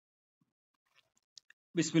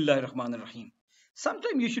Bismillahir Rahmanir Rahim.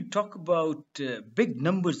 Sometime you should talk about big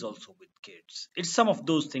numbers also with kids. It's some of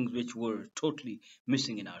those things which were totally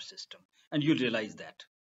missing in our system, and you'll realize that.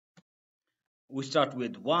 We start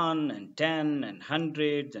with one and ten and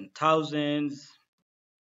hundreds and thousands,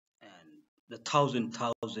 and the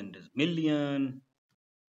thousand is million,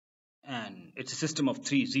 and it's a system of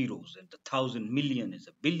three zeros, and the 1,000 million is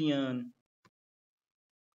a billion.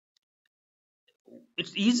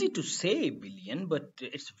 It's easy to say billion, but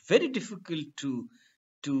it's very difficult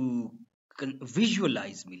to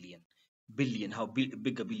visualize million, billion, how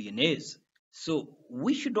big a billion is. So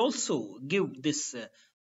we should also give this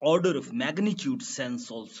order of magnitude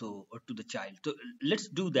sense also to the child. So let's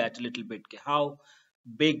do that a little bit. How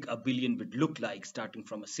big a billion would look like starting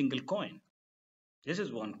from a single coin. This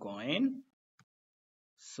is one coin.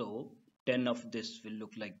 So 10 of this will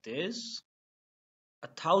look like this.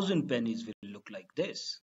 1,000 pennies will look like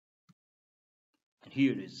this. And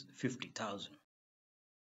here is 50,000.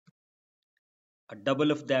 A double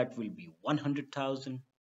of that will be 100,000.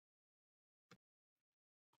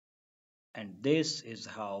 And this is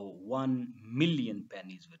how 1 million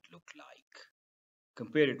pennies would look like.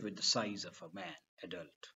 Compare it with the size of a man,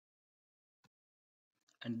 adult.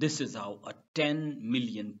 And this is how a 10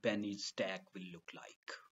 million pennies stack will look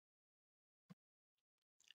like.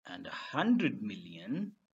 And 100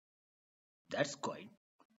 million, that's quite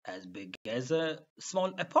as big as a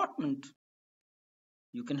small apartment.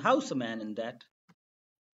 You can house a man in that.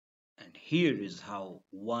 And here is how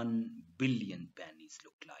 1 billion pennies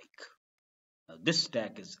look like. Now, this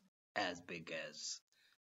stack is as big as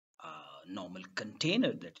a normal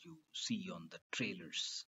container that you see on the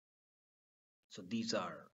trailers. So these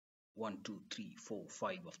are 1, 2, 3, 4,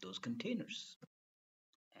 5 of those containers.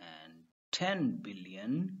 And 10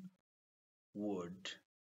 billion would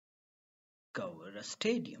cover a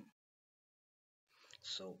stadium.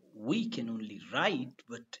 So we can only write,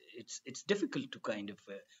 but it's difficult to kind of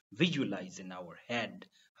visualize in our head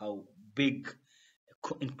how big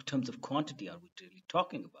in terms of quantity are we really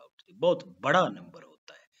talking about. बहुत बड़ा number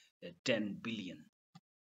होता है 10 billion.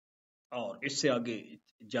 और इससे आगे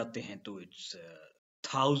जाते हैं तो it's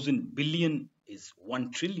 1,000 billion is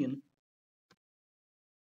 1 trillion,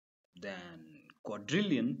 then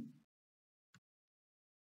quadrillion,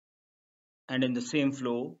 and in the same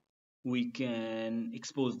flow we can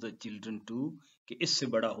expose the children to कि इससे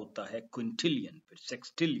बड़ा होता है quintillion, फिर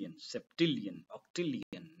sextillion, septillion,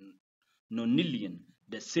 octillion, nonillion,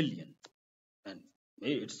 decillion, and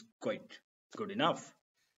it's quite good enough.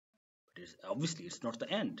 But obviously it's not the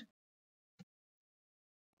end.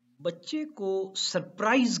 बच्चे को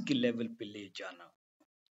surprise के level पे ले जाना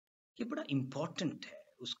ये बड़ा इम्पोर्टेंट है.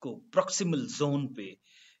 उसको प्रॉक्सिमल जोन पे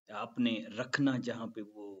आपने रखना जहां पे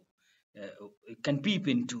वो can peep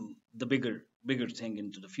into the bigger thing,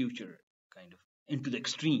 into the future, kind of into the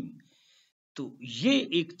extreme. तो ये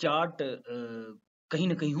एक चार्ट कहीं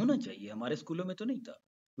ना कहीं होना चाहिए. हमारे स्कूलों में तो नहीं था.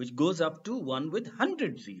 Which goes up to 1 with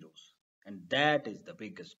 100 zeros, and that is the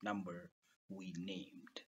biggest number we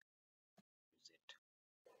named. Is it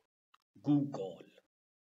GOOGOL?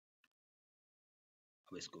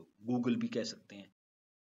 अब इसको गूगल भी कह सकते हैं.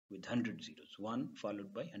 With 100 zeros, 1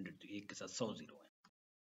 followed by 100, एक के साथ 100 जीरो है.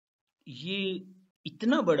 ये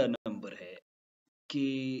इतना बड़ा नंबर है कि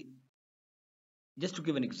just to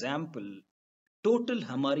give an example, total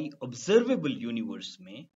हमारी ऑब्जर्वेबल यूनिवर्स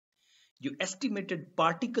में जो एस्टिमेटेड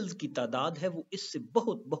पार्टिकल्स की तादाद है वो इससे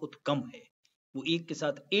बहुत बहुत कम है. वो एक के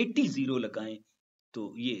साथ 80 जीरो लगाएं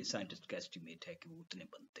तो ये साइंटिस्ट का एस्टिमेट है कि वो उतने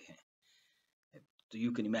बनते हैं. तो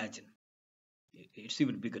you can imagine it's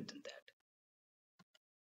even bigger than that.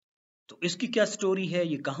 तो इसकी क्या स्टोरी है,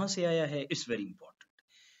 ये कहां से आया है, इट्स वेरी इंपॉर्टेंट.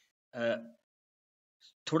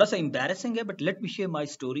 थोड़ा सा एम्बैरेसिंग है, but let me share my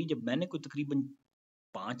story. जब मैंने कोई तकरीबन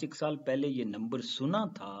 5-1 साल पहले ये नंबर सुना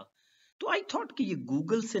था तो आई थॉट कि ये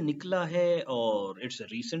गूगल से निकला है और it's a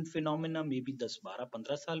recent phenomena, may be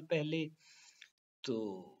 10-12-15 साल पहले. तो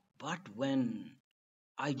but when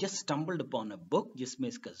I just stumbled upon a book जिसमें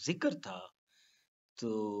इसका जिक्र था,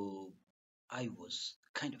 तो I was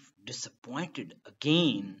kind of disappointed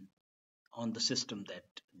again on the system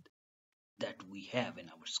that we have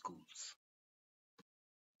in our schools.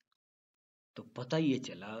 तो पता ये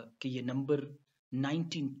चला कि ये नंबर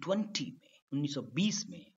 1920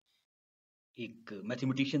 में एक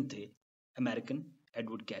मैथमेटिशियन थे अमेरिकन,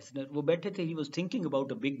 एडवर्ड कैसनर. वो बैठे थे, he was thinking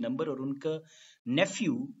about a big number, और उनका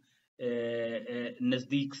नेफ्यू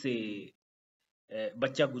नजदीक से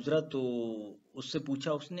बच्चा गुजरा तो उससे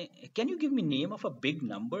पूछा उसने, can you give me name of a big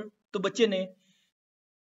number? तो बच्चे ने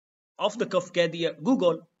ऑफ द कफ कह दिया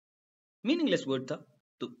गूगल. मीनिंगलेस वर्ड था,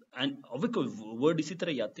 तो वर्ड इसी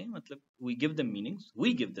तरह ही आते हैं, मतलब वी गिव देम मीनिंग्स।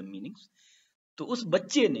 तो उस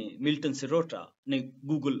बच्चे ने मिल्टन सिरोटा ने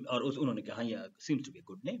गूगल और उन्होंने कहा ये seems to be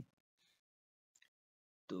good name.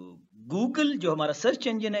 तो गूगल जो हमारा सर्च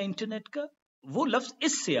इंजन है इंटरनेट का, वो लफ्ज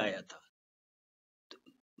इससे आया था। तो,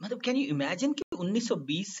 मतलब कैन यू इमेजिन कि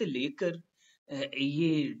 1920 से लेकर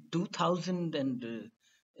ये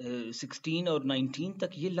 2016 और 19 तक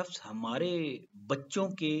ये लफ्ज हमारे बच्चों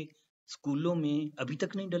के स्कूलों में अभी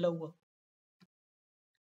तक नहीं डला हुआ।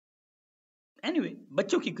 एनीवे,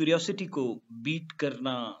 बच्चों की क्यूरियोसिटी को बीट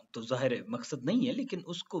करना तो जाहिर है मकसद नहीं है, लेकिन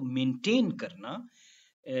उसको मेंटेन करना,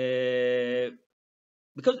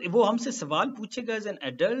 बिकॉज वो हमसे सवाल पूछेगा as an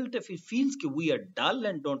adult, if he feels कि we are dull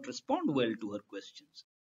and don't respond well to her questions,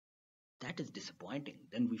 that is disappointing,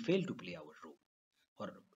 then we fail to play our role.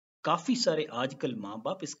 और काफी सारे आजकल माँ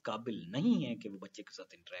बाप इस काबिल नहीं है कि वो बच्चे के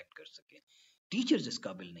साथ इंटरेक्ट कर सके, टीचर्स इस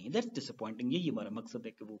काबिल नहीं है, दैट्स डिसअपॉइंटिंग। यही हमारा मकसद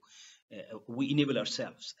है कि वो we enable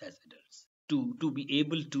ourselves as adults to be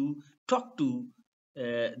able to talk to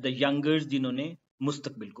the youngers जिन्होंने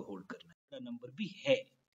मुस्तकबिल को होल्ड करना है। नंबर भी है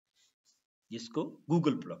जिसको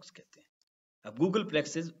गूगल प्लक्स कहते हैं। अब गूगल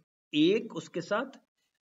प्लेक्सेस एक, उसके साथ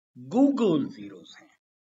गूगल जीरोस हैं,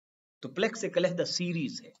 तो प्लेक्स एक अलहदा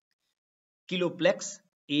सीरीज है। किलोप्लेक्स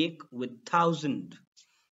एक with 1000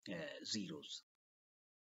 zeros,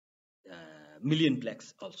 million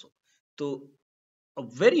plex also। तो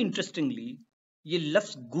वेरी इंटरेस्टिंगली ये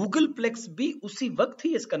लफ्ज गूगल प्लेक्स भी उसी वक्त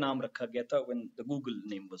ही इसका नाम रखा गया था when the Google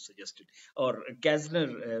name was suggested. और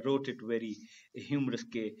कैजनर रोट इट वेरी ह्यूमरस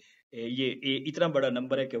के ये इतना बड़ा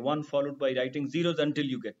नंबर है कि one followed by writing zeros until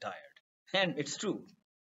you get tired, and it's true.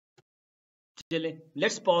 चले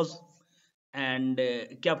लेट्स पॉज एंड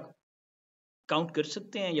क्या आप काउंट कर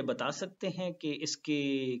सकते हैं या बता सकते हैं कि इसके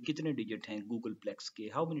कितने डिजिट हैं गूगल प्लेक्स के?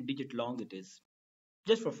 How many digit long it is,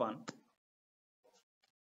 just for fun.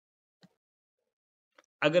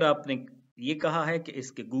 अगर आपने ये कहा है कि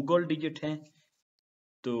इसके गूगल डिजिट हैं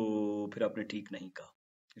तो फिर आपने ठीक नहीं कहा।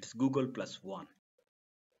 इट्स गूगल प्लस 1,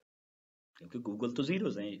 क्योंकि गूगल तो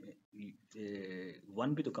जीरोस हैं,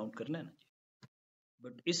 1 भी तो काउंट करना है ना जी।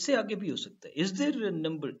 बट इससे आगे भी हो सकता है। Is their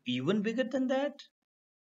number even bigger than that?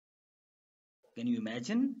 Can you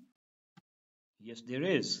imagine? Yes there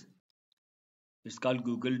is. It's called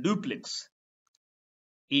Google duplex,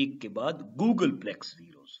 एक के बाद गूगल प्लेक्स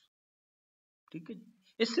जीरोस, ठीक है।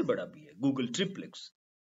 इससे बड़ा भी है गूगल ट्रिप्लेक्स।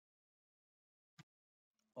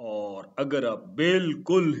 और अगर आप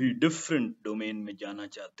बिल्कुल ही डिफरेंट डोमेन में जाना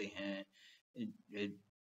चाहते हैं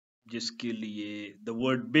जिसके लिए the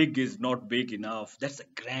word big is not big enough, that's a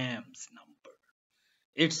grams number.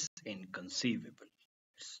 It's inconceivable,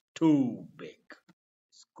 it's to big.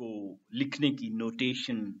 इसको लिखने की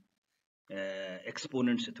नोटेशन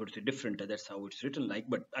एक्सपोनेंट से थोड़ी सी डिफरेंट है, that's how it's written like,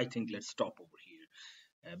 but I think let's stop over here.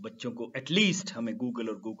 बच्चों को at least हमें Google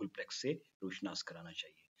और गूगल प्लेक्स से रोशनास कराना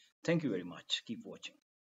चाहिए। Thank you very much, keep watching.